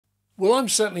Well, I'm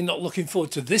certainly not looking forward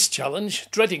to this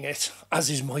challenge, dreading it, as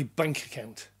is my bank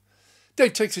account.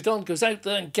 Dave takes it on, goes out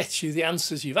there and gets you the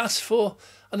answers you've asked for,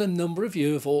 and a number of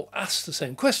you have all asked the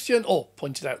same question or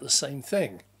pointed out the same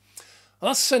thing. And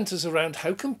that centres around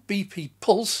how can BP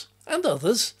Pulse and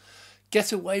others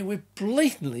get away with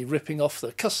blatantly ripping off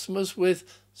their customers with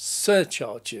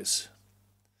surcharges.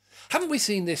 Haven't we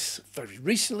seen this very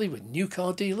recently with new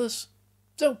car dealers?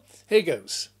 So here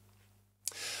goes.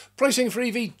 Pricing for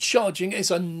EV charging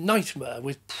is a nightmare,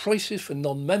 with prices for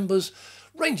non-members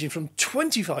ranging from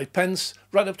 25 pence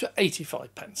right up to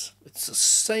 85 pence. It's the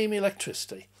same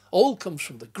electricity. All comes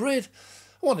from the grid.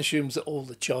 One assumes that all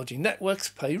the charging networks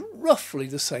pay roughly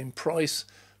the same price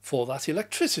for that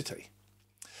electricity.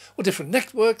 Well, different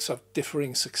networks have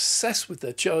differing success with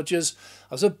their chargers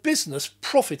as a business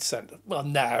profit centre. Well,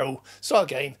 no, start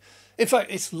again. In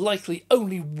fact, it's likely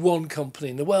only one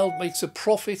company in the world makes a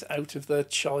profit out of their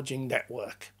charging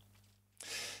network.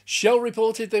 Shell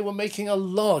reported they were making a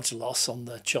large loss on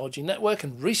their charging network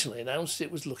and recently announced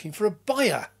it was looking for a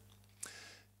buyer.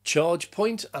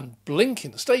 ChargePoint and Blink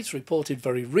in the States reported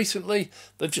very recently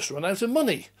they've just run out of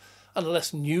money, and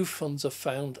unless new funds are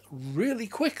found really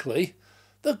quickly,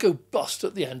 they'll go bust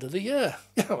at the end of the year.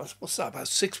 What's that, about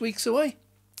 6 weeks away?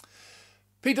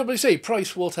 PwC,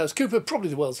 PricewaterhouseCoopers, probably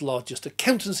the world's largest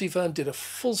accountancy firm, did a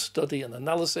full study and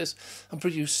analysis and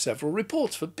produced several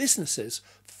reports for businesses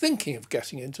thinking of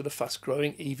getting into the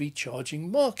fast-growing EV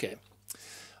charging market.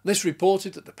 This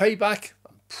reported that the payback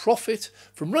and profit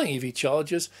from running EV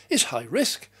chargers is high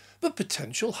risk, but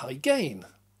potential high gain.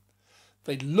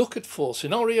 They look at 4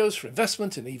 scenarios for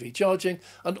investment in EV charging,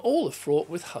 and all are fraught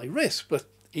with high risk, but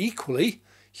equally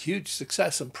huge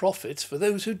success and profits for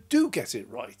those who do get it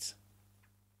right.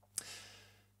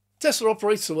 Tesla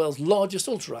operates the world's largest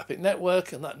ultra-rapid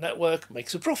network, and that network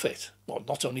makes a profit. Well,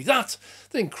 not only that,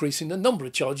 they're increasing the number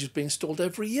of chargers being installed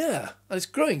every year, and it's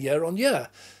growing year on year.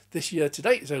 This year to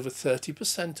date is over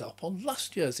 30% up on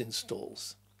last year's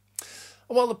installs.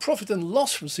 And while the profit and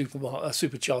loss from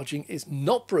supercharging is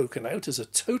not broken out as a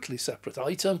totally separate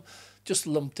item, just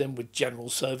lumped in with general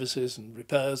services and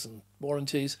repairs and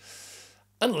warranties,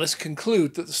 analysts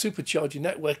conclude that the supercharging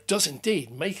network does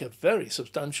indeed make a very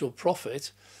substantial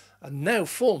profit, and now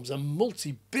forms a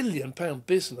multi-billion-pound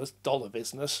dollar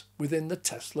business within the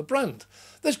Tesla brand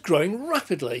that's growing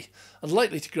rapidly and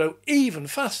likely to grow even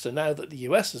faster now that the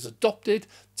US has adopted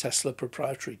Tesla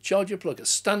proprietary charger plug as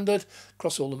standard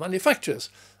across all the manufacturers,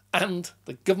 and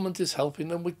the government is helping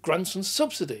them with grants and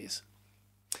subsidies.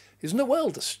 Isn't the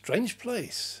world a strange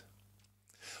place?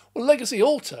 Well, Legacy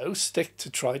Auto stick to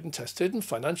tried and tested and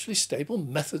financially stable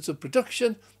methods of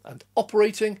production and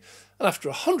operating, and after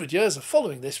 100 years of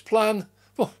following this plan,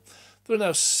 well, there are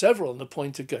now several on the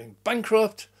point of going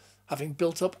bankrupt, having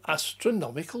built up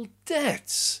astronomical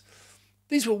debts.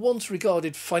 These were once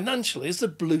regarded financially as the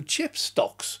blue chip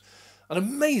stocks, and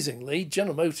amazingly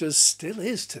General Motors still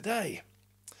is today.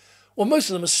 Well, most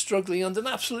of them are struggling under an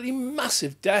absolutely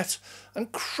massive debt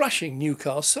and crashing new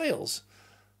car sales.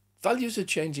 Values are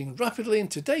changing rapidly,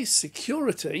 and today's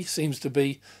security seems to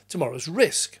be tomorrow's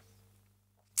risk.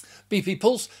 BP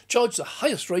Pulse charges the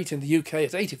highest rate in the UK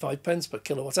at 85 pence per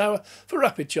kilowatt hour for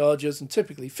rapid chargers, and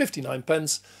typically 59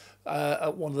 pence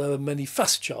at one of the many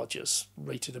fast chargers,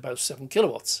 rated about 7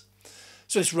 kilowatts.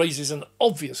 So this raises an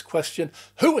obvious question: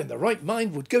 who in their right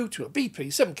mind would go to a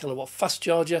BP 7 kilowatt fast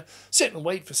charger, sit and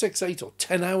wait for 6, 8 or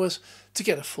 10 hours to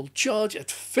get a full charge at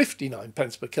 59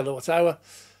 pence per kilowatt hour,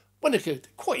 when they could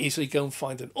quite easily go and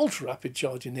find an ultra-rapid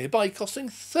charger nearby costing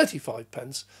 35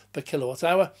 pence per kilowatt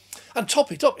hour and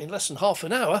top it up in less than half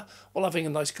an hour while having a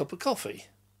nice cup of coffee?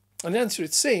 And the answer,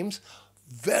 it seems,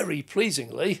 very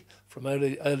pleasingly, from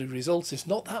early results, is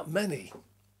not that many.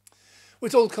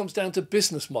 It all comes down to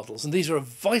business models, and these are a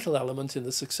vital element in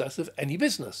the success of any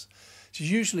business. It's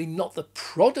usually not the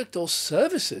product or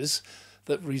services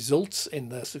that results in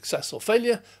their success or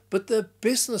failure, but their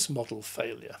business model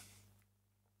failure.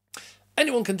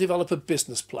 Anyone can develop a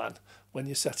business plan when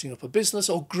you're setting up a business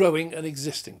or growing an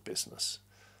existing business.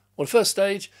 Well, first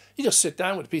stage, you just sit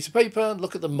down with a piece of paper and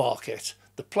look at the market,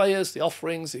 the players, the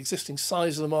offerings, the existing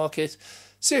size of the market,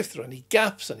 see if there are any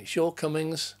gaps, any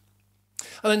shortcomings.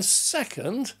 And then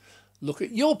second, look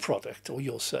at your product or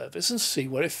your service and see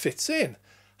where it fits in.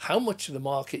 How much of the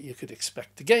market you could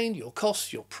expect to gain, your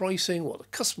costs, your pricing, what the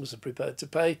customers are prepared to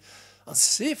pay, and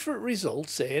see if it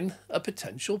results in a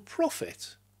potential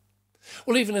profit.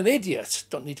 Well, even an idiot,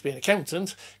 don't need to be an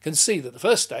accountant, can see that the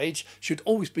first stage should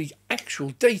always be actual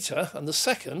data and the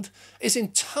second is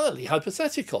entirely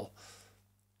hypothetical.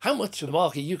 How much of the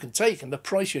market you can take and the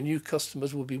price your new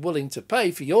customers will be willing to pay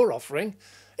for your offering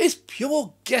is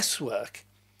pure guesswork.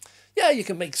 Yeah, you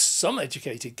can make some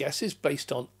educated guesses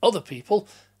based on other people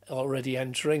already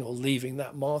entering or leaving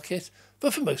that market,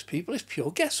 but for most people it's pure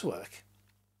guesswork.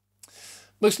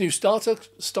 Most new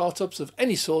startups of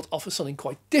any sort offer something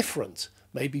quite different,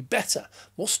 maybe better,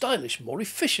 more stylish, more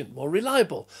efficient, more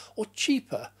reliable, or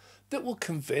cheaper, that will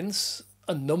convince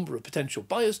a number of potential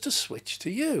buyers to switch to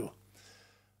you.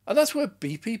 And that's where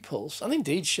BP Pulse and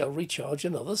indeed Shell Recharge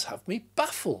and others have me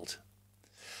baffled.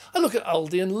 I look at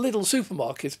Aldi and Lidl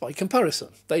supermarkets by comparison.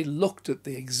 They looked at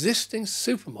the existing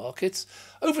supermarkets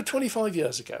over 25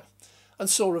 years ago and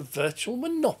saw a virtual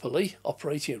monopoly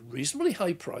operating at reasonably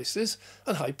high prices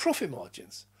and high profit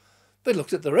margins. They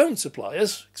looked at their own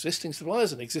suppliers, existing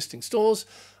suppliers and existing stores,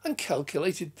 and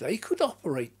calculated they could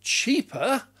operate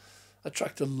cheaper,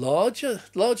 attract a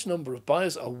large number of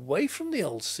buyers away from the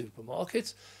old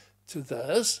supermarkets to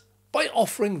theirs by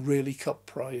offering really cut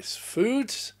price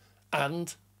foods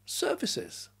and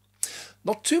services.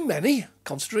 Not too many,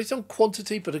 concentrate on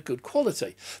quantity but at good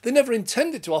quality. They never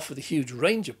intended to offer the huge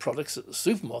range of products that the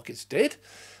supermarkets did,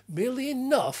 merely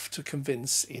enough to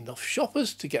convince enough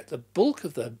shoppers to get the bulk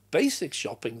of their basic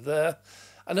shopping there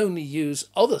and only use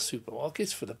other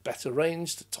supermarkets for the better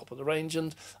range, the top of the range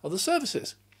and other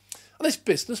services. And this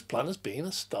business plan has been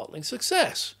a startling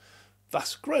success.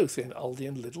 Vast growth in Aldi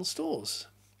and Lidl stores.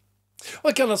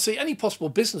 I cannot see any possible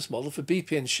business model for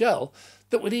BP and Shell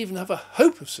that would even have a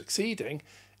hope of succeeding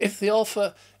if they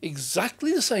offer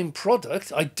exactly the same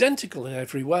product, identical in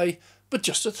every way, but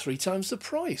just at 3 times the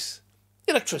price.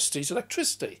 Electricity is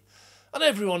electricity, and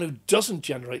everyone who doesn't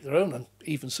generate their own, and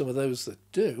even some of those that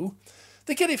do,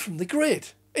 they get it from the grid.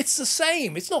 It's the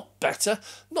same, it's not better,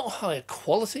 not higher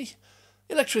quality.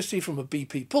 Electricity from a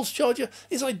BP pulse charger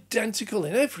is identical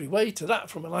in every way to that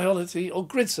from an Ionity or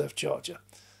GridSurf charger.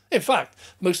 In fact,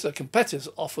 most of their competitors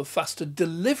offer faster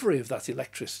delivery of that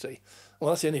electricity.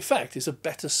 Well, that in effect is a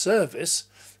better service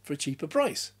for a cheaper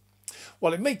price.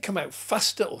 While it may come out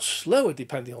faster or slower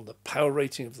depending on the power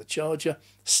rating of the charger,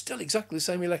 still exactly the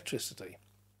same electricity.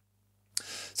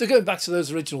 So going back to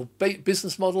those original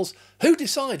business models, who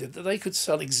decided that they could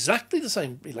sell exactly the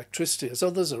same electricity as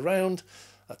others around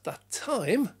at that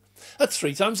time at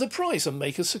 3 times the price and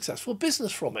make a successful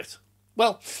business from it?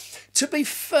 Well, to be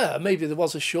fair, maybe there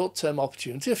was a short-term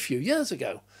opportunity a few years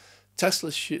ago.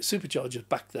 Tesla's superchargers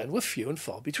back then were few and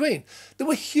far between. There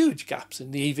were huge gaps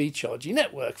in the EV charging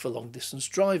network for long-distance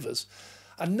drivers,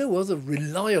 and no other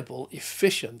reliable,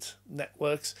 efficient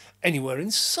networks anywhere in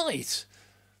sight.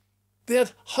 They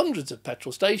had hundreds of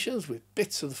petrol stations with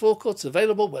bits of the forecourts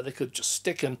available where they could just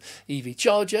stick an EV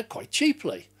charger quite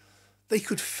cheaply. They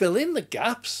could fill in the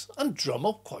gaps and drum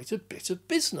up quite a bit of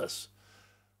business.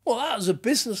 Well, that as a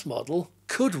business model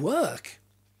could work.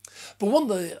 But one of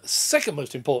the second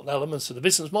most important elements of the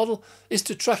business model is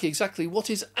to track exactly what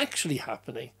is actually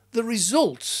happening, the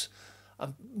results,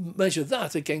 and measure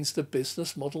that against the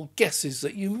business model guesses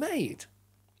that you made.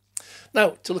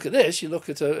 Now, to look at this, you look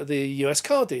at the US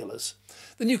car dealers.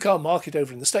 The new car market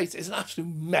over in the States is an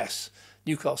absolute mess.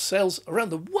 New car sales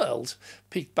around the world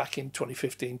peaked back in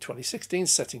 2015-2016,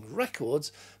 setting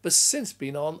records, but since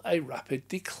been on a rapid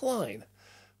decline.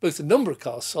 Both the number of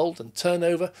cars sold and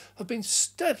turnover have been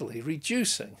steadily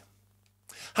reducing.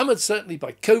 Hammered certainly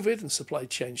by COVID and supply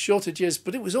chain shortages,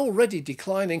 but it was already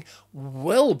declining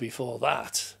well before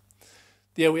that.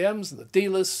 The OEMs and the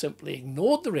dealers simply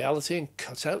ignored the reality and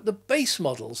cut out the base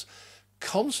models,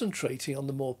 concentrating on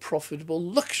the more profitable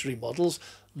luxury models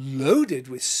loaded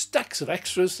with stacks of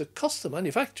extras that cost the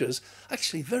manufacturers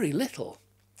actually very little.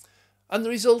 And the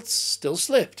results still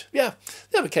slipped. Yeah,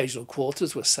 they have occasional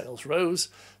quarters where sales rose,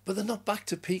 but they're not back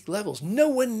to peak levels.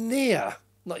 Nowhere near,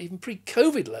 not even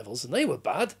pre-COVID levels, and they were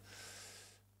bad.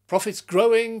 Profits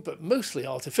growing, but mostly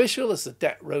artificial as the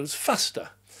debt rose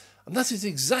faster. And that is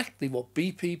exactly what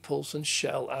BP, Pulse and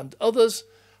Shell and others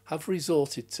have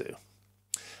resorted to.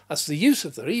 As the use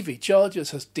of their EV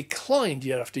chargers has declined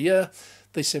year after year,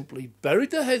 they simply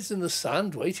buried their heads in the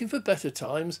sand waiting for better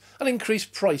times and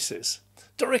increased prices.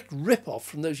 Direct rip-off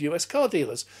from those US car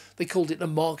dealers. They called it a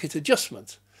market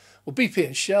adjustment. Well, BP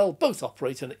and Shell both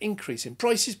operate an increase in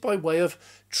prices by way of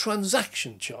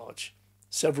transaction charge.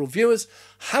 Several viewers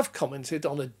have commented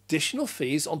on additional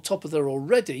fees on top of their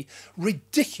already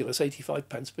ridiculous 85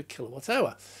 pence per kilowatt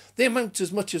hour. They amount to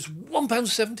as much as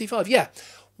 £1.75. Yeah,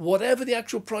 whatever the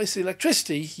actual price of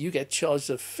electricity, you get charged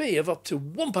a fee of up to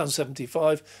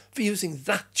 £1.75 for using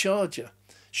that charger.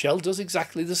 Shell does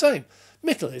exactly the same.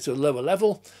 Admittedly at a lower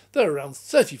level, they're around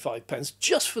 35 pence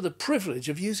just for the privilege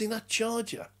of using that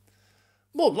charger.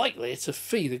 More likely it's a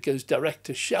fee that goes direct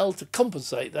to Shell to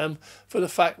compensate them for the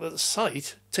fact that the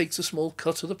site takes a small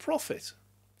cut of the profit.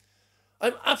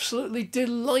 I'm absolutely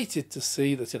delighted to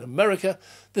see that in America,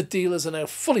 the dealers are now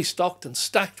fully stocked and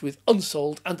stacked with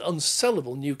unsold and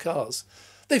unsellable new cars.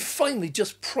 They've finally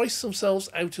just priced themselves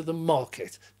out of the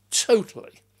market,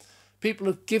 totally. People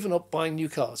have given up buying new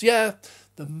cars. Yeah,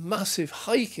 the massive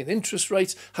hike in interest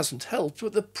rates hasn't helped,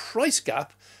 but the price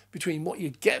gap between what you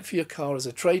get for your car as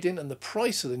a trade-in and the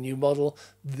price of the new model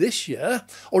this year,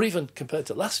 or even compared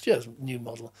to last year's new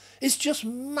model, is just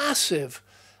massive.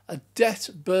 A debt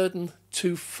burden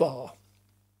too far.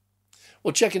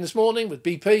 Well, checking this morning with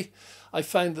BP, I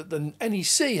found that the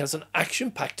NEC has an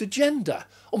action-packed agenda.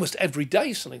 Almost every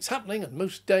day something's happening, and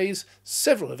most days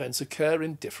several events occur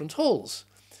in different halls.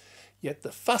 Yet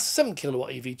the fast 7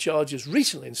 kilowatt EV chargers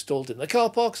recently installed in the car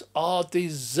parks are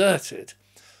deserted.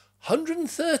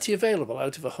 130 available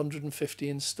out of 150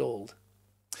 installed.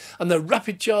 And the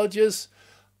rapid chargers,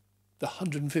 the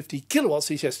 150 kilowatt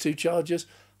CCS2 chargers,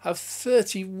 have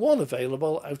 31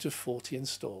 available out of 40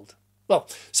 installed. Well,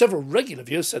 several regular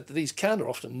viewers said that these can or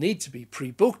often need to be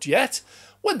pre-booked, yet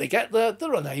when they get there,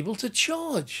 they're unable to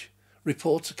charge.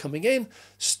 Reports are coming in,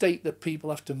 state that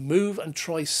people have to move and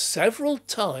try several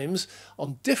times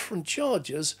on different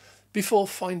chargers before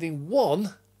finding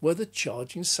one where the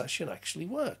charging session actually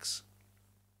works.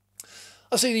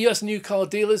 I see the US new car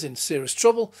dealers in serious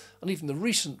trouble, and even the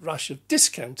recent rash of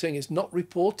discounting is not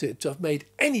reported to have made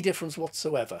any difference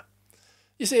whatsoever.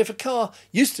 You see, if a car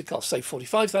used to cost, say,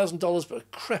 $45,000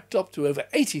 but crept up to over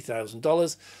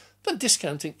 $80,000, then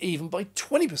discounting even by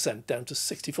 20% down to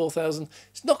 $64,000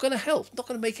 is not going to help, not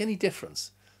going to make any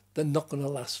difference. They're not going to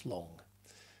last long.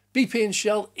 BP and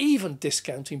Shell, even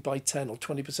discounting by 10 or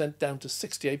 20% down to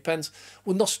 68 pence,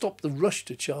 will not stop the rush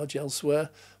to charge elsewhere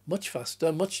much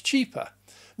faster, much cheaper.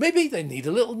 Maybe they need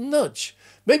a little nudge.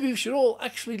 Maybe we should all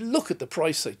actually look at the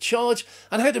price they charge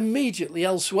and head immediately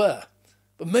elsewhere.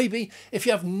 But maybe if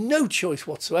you have no choice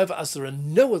whatsoever, as there are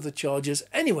no other chargers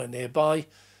anywhere nearby,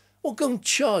 well, go and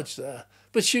charge there,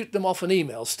 but shoot them off an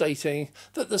email stating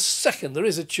that the second there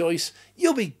is a choice,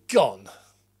 you'll be gone.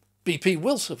 BP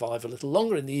will survive a little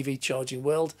longer in the EV charging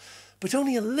world, but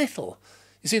only a little.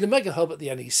 You see, the mega hub at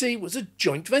the NEC was a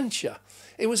joint venture.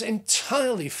 It was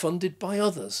entirely funded by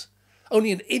others.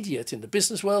 Only an idiot in the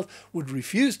business world would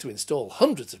refuse to install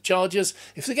hundreds of chargers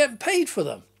if they're getting paid for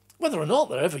them. Whether or not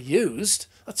they're ever used,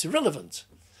 that's irrelevant.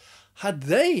 Had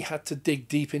they had to dig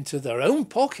deep into their own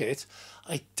pocket,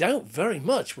 I doubt very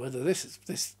much whether this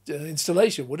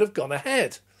installation would have gone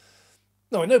ahead.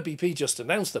 Now, I know BP just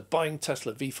announced they're buying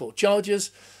Tesla V4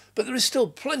 chargers, but there is still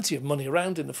plenty of money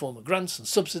around in the form of grants and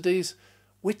subsidies,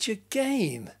 which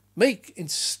again make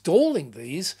installing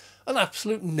these an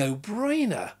absolute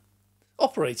no-brainer.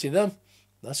 Operating them,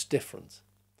 that's different.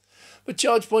 But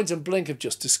ChargePoint and Blink have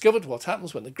just discovered what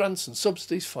happens when the grants and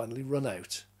subsidies finally run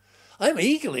out. I am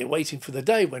eagerly waiting for the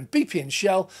day when BP and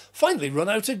Shell finally run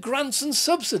out of grants and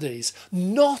subsidies,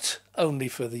 not only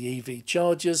for the EV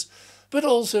chargers, but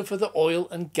also for the oil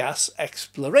and gas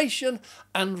exploration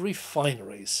and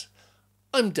refineries.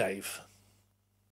 I'm Dave.